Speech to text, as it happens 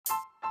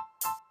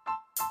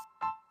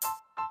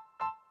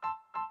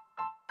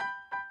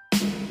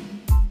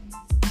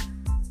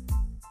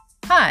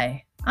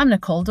Hi, I'm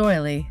Nicole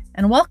Doyley,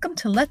 and welcome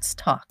to Let's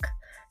Talk,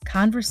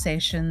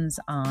 Conversations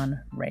on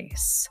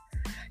Race.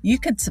 You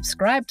could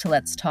subscribe to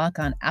Let's Talk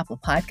on Apple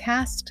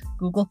Podcast,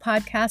 Google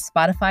Podcast,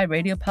 Spotify,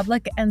 Radio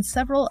Public, and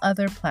several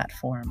other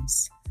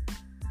platforms.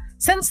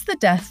 Since the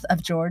death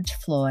of George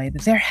Floyd,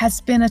 there has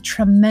been a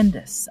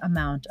tremendous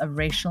amount of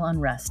racial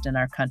unrest in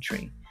our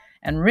country,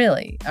 and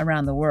really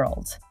around the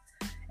world.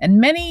 And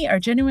many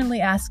are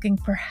genuinely asking,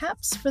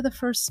 perhaps for the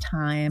first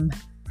time,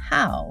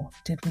 how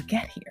did we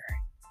get here?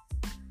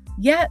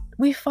 Yet,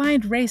 we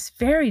find race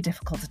very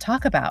difficult to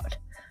talk about.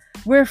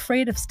 We're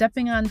afraid of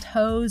stepping on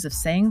toes, of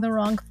saying the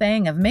wrong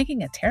thing, of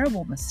making a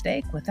terrible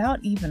mistake without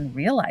even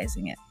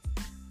realizing it.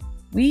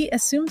 We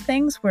assume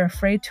things we're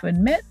afraid to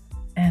admit,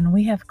 and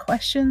we have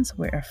questions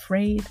we're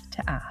afraid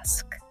to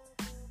ask.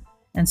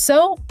 And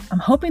so, I'm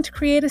hoping to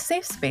create a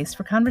safe space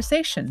for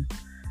conversation.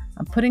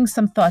 I'm putting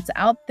some thoughts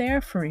out there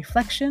for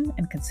reflection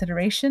and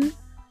consideration,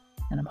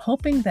 and I'm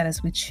hoping that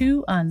as we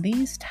chew on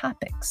these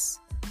topics,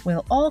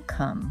 we'll all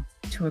come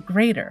to a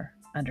greater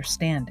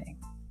understanding.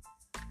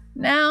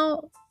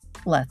 Now,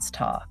 let's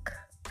talk.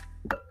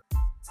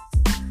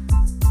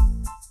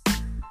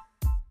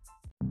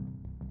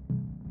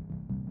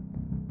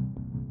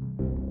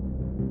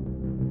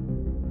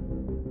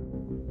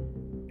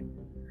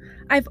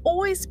 I've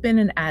always been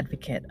an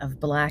advocate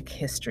of Black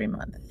History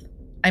Month.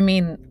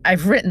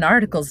 I've written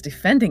articles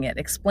defending it,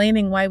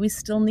 explaining why we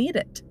still need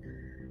it.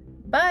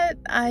 But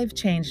I've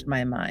changed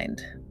my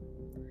mind.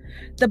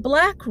 The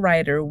Black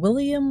writer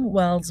William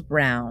Wells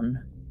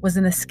Brown was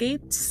an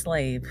escaped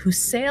slave who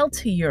sailed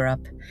to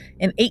Europe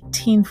in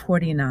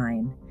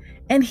 1849,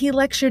 and he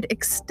lectured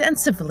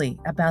extensively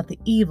about the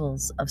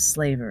evils of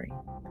slavery.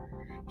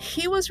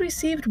 He was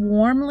received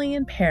warmly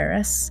in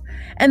Paris,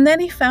 and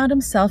then he found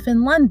himself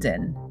in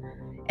London,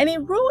 and he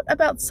wrote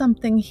about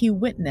something he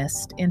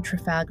witnessed in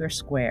Trafalgar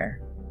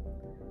Square.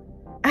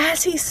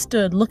 As he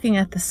stood looking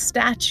at the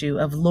statue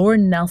of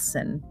Lord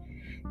Nelson,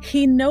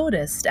 he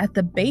noticed at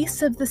the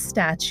base of the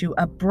statue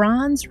a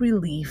bronze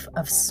relief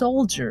of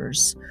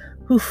soldiers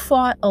who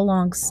fought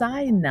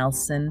alongside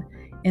Nelson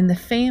in the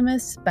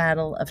famous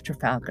Battle of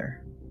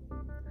Trafalgar.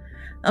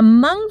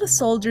 Among the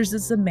soldiers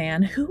is a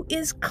man who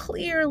is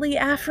clearly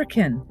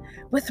African,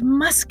 with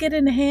musket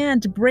in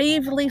hand,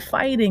 bravely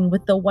fighting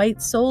with the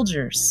white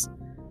soldiers.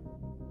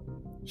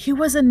 He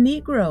was a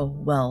Negro,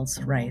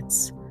 Wells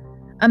writes,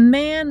 a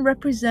man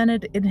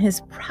represented in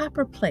his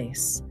proper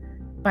place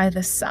by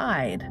the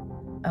side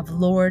of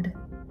Lord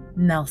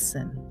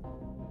Nelson,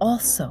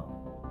 also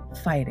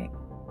fighting.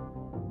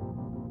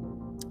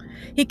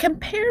 He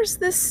compares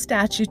this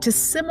statue to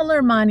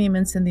similar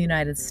monuments in the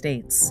United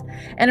States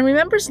and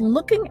remembers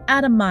looking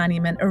at a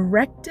monument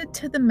erected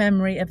to the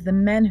memory of the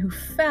men who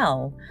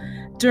fell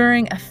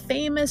during a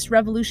famous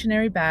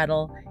Revolutionary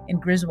battle in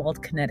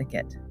Griswold,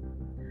 Connecticut.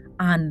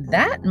 On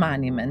that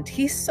monument,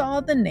 he saw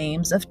the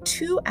names of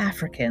 2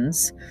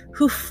 Africans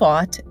who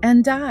fought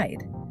and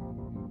died.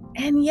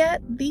 And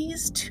yet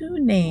these 2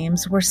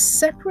 names were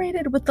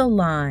separated with a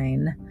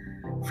line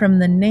from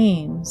the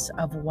names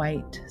of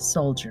white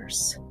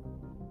soldiers.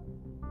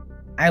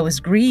 I was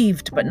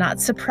grieved but not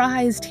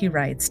surprised, he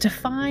writes, to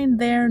find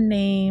their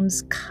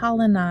names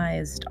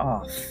colonized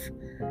off,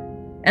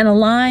 and a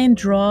line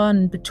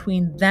drawn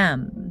between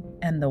them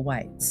and the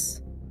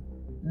whites.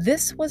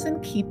 This was in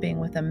keeping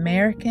with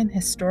American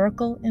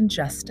historical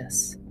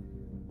injustice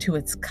to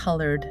its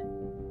colored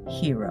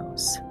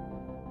heroes.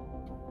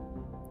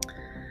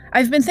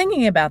 I've been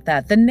thinking about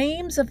that, the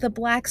names of the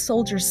Black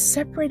soldiers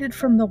separated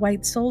from the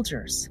white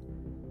soldiers.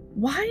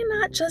 Why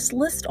not just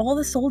list all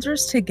the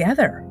soldiers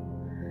together?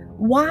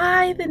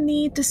 Why the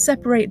need to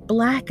separate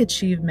Black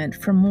achievement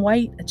from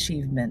white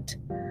achievement?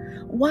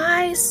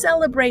 Why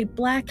celebrate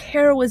Black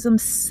heroism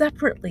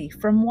separately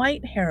from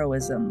white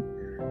heroism?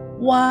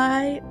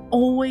 Why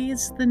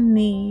always the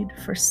need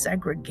for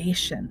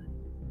segregation?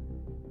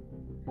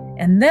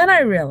 And then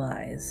I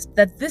realized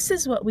that this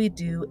is what we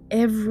do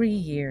every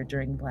year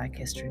during Black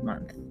History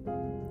Month.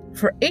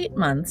 For 8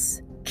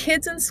 months,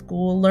 kids in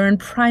school learn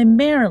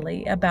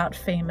primarily about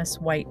famous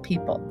white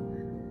people.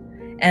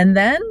 And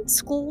then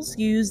schools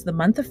use the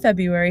month of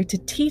February to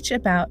teach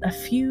about a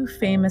few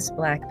famous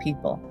Black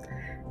people.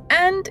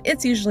 And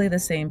it's usually the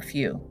same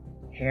few: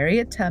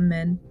 Harriet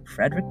Tubman,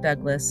 Frederick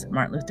Douglass,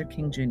 Martin Luther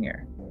King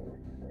Jr.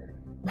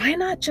 Why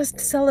not just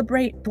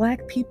celebrate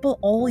Black people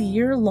all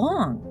year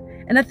long?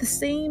 And at the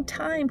same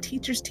time,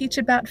 teachers teach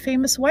about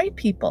famous white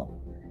people.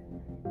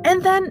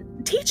 And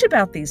then teach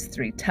about these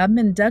 3,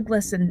 Tubman,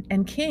 Douglass,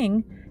 and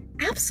King,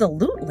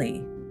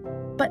 absolutely,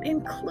 but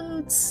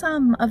include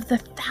some of the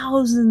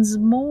thousands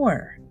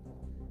more.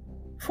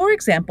 For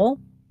example,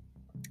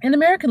 in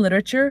American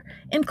literature,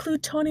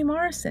 include Toni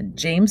Morrison,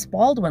 James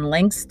Baldwin,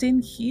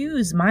 Langston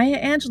Hughes, Maya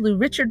Angelou,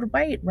 Richard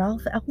White,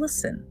 Ralph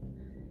Ellison.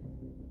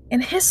 In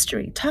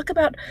history, talk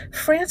about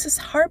Frances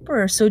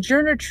Harper,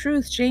 Sojourner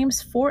Truth,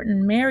 James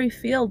Forten, Mary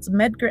Fields,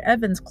 Medgar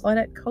Evers,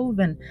 Claudette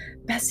Colvin,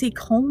 Bessie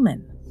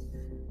Coleman.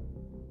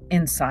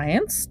 In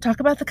science, talk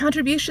about the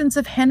contributions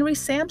of Henry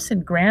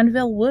Sampson,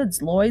 Granville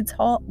Woods, Lloyd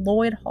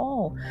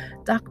Hall,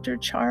 Dr.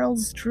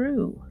 Charles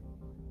Drew.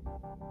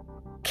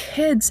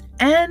 Kids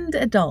and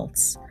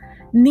adults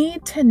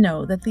need to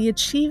know that the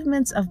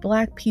achievements of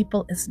Black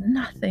people is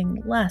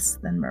nothing less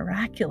than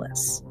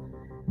miraculous.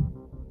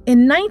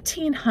 In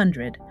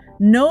 1900,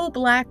 no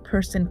Black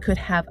person could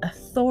have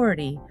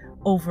authority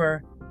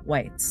over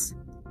whites,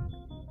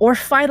 or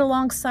fight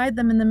alongside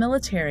them in the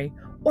military,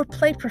 or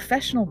play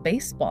professional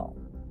baseball.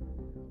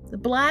 The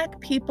Black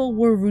people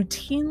were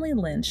routinely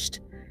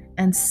lynched,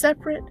 and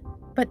separate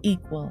but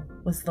equal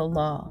was the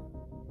law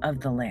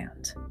of the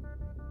land.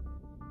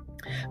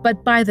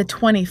 But by the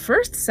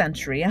 21st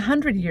century,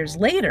 100 years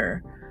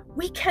later,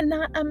 we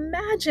cannot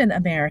imagine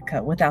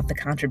America without the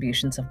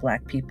contributions of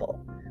Black people.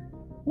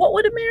 What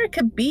would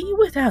America be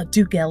without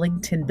Duke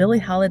Ellington, Billie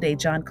Holiday,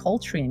 John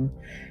Coltrane?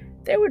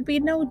 There would be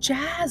no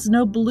jazz,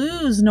 no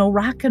blues, no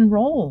rock and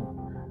roll.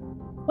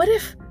 What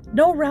if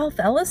no Ralph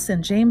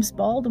Ellison, James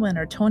Baldwin,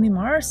 or Toni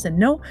Morrison,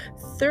 no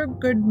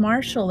Thurgood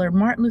Marshall or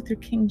Martin Luther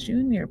King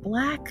Jr.?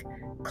 Black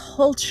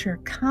culture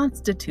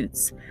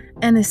constitutes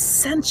an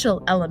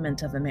essential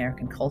element of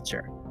American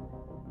culture,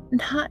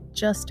 not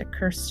just a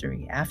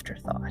cursory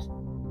afterthought.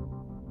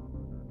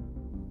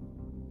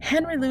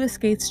 Henry Louis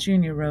Gates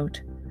Jr.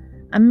 wrote,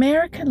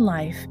 "American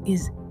life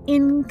is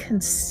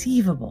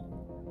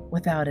inconceivable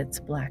without its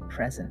Black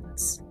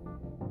presence.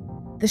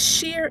 The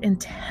sheer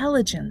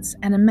intelligence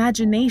and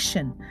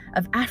imagination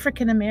of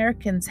African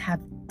Americans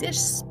have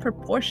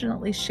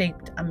disproportionately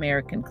shaped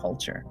American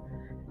culture,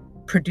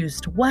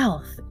 produced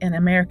wealth in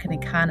American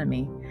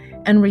economy,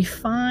 and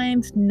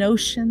refined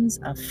notions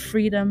of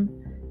freedom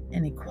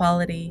and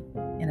equality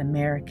in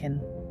American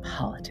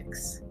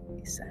politics,"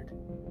 he said.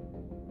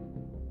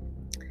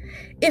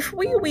 If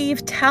we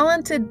weave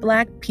talented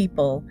Black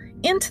people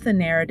into the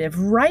narrative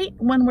right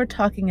when we're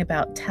talking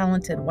about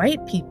talented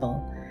white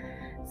people,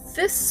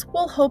 this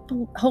will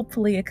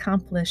hopefully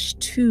accomplish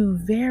two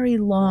very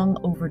long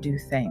overdue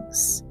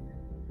things.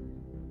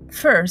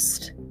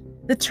 First,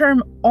 the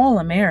term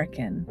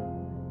all-American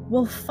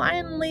will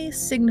finally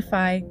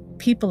signify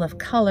people of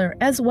color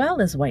as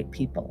well as white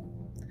people.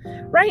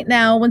 Right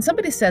now, when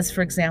somebody says,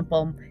 for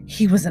example,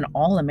 he was an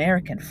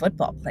all-American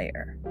football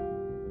player,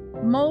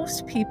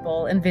 most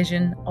people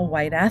envision a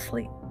white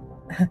athlete,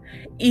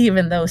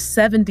 even though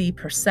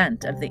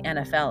 70% of the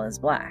NFL is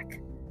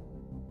Black.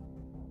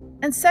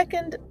 And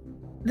second,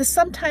 the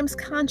sometimes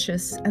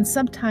conscious and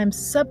sometimes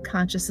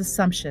subconscious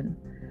assumption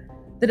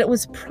that it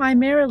was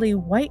primarily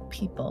white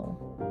people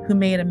who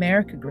made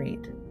America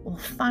great will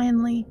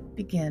finally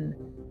begin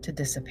to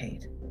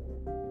dissipate.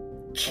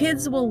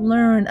 Kids will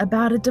learn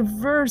about a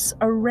diverse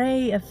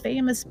array of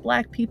famous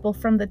Black people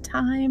from the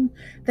time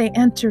they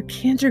enter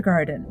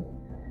kindergarten.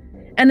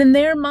 And in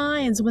their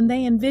minds, when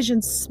they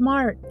envision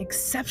smart,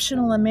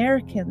 exceptional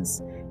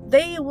Americans,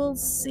 they will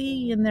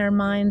see in their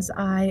mind's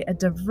eye a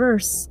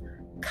diverse,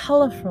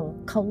 colorful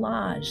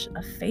collage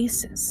of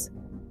faces.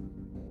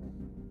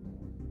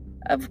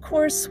 Of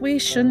course, we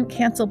shouldn't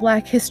cancel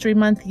Black History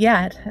Month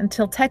yet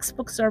until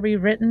textbooks are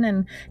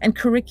rewritten and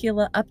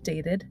curricula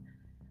updated.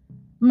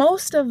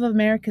 Most of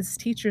America's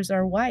teachers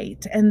are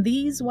white, and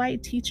these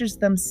white teachers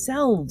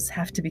themselves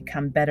have to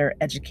become better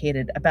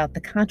educated about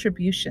the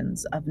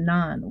contributions of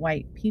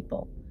non-white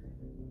people.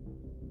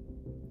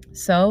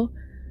 So,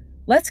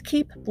 let's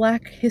keep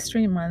Black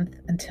History Month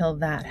until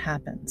that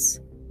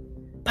happens.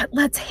 But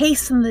let's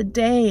hasten the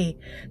day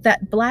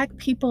that Black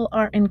people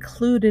are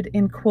included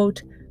in,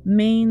 quote,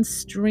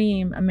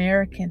 mainstream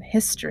American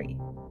history.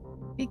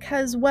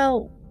 Because,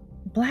 well,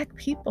 Black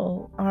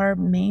people are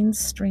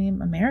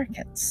mainstream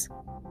Americans.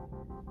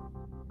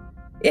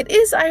 It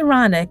is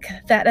ironic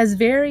that as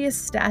various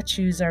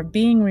statues are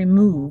being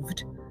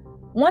removed,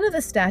 one of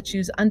the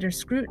statues under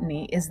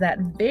scrutiny is that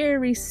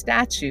very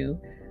statue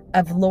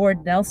of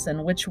Lord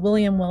Nelson, which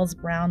William Wells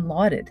Brown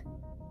lauded.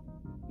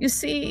 You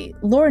see,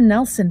 Lord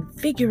Nelson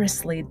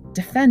vigorously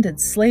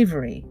defended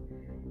slavery,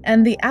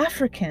 and the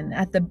African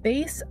at the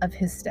base of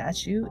his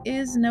statue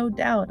is no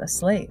doubt a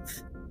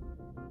slave.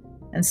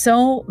 And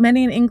so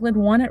many in England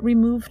want it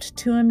removed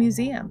to a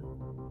museum,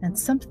 and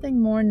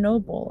something more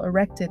noble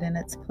erected in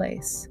its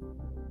place.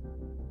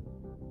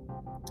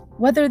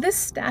 Whether this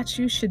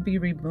statue should be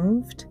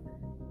removed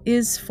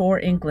is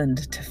for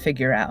England to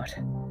figure out.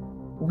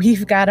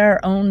 We've got our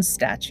own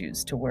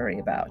statues to worry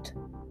about.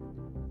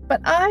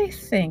 But I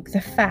think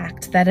the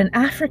fact that an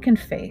African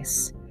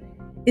face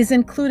is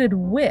included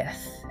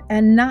with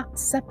and not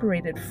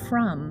separated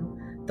from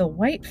the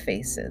white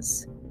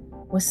faces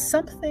was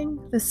something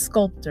the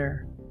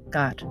sculptor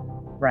got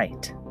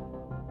right.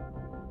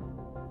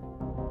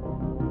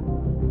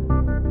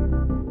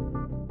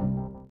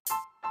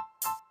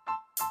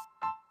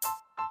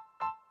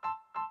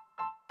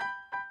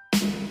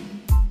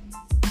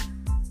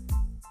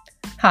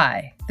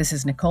 Hi, this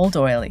is Nicole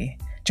Doyle.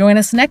 Join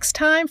us next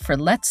time for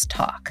Let's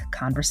Talk,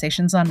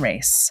 Conversations on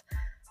Race.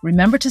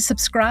 Remember to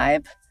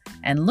subscribe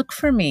and look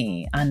for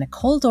me on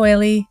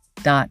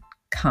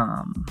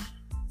NicoleDoyle.com.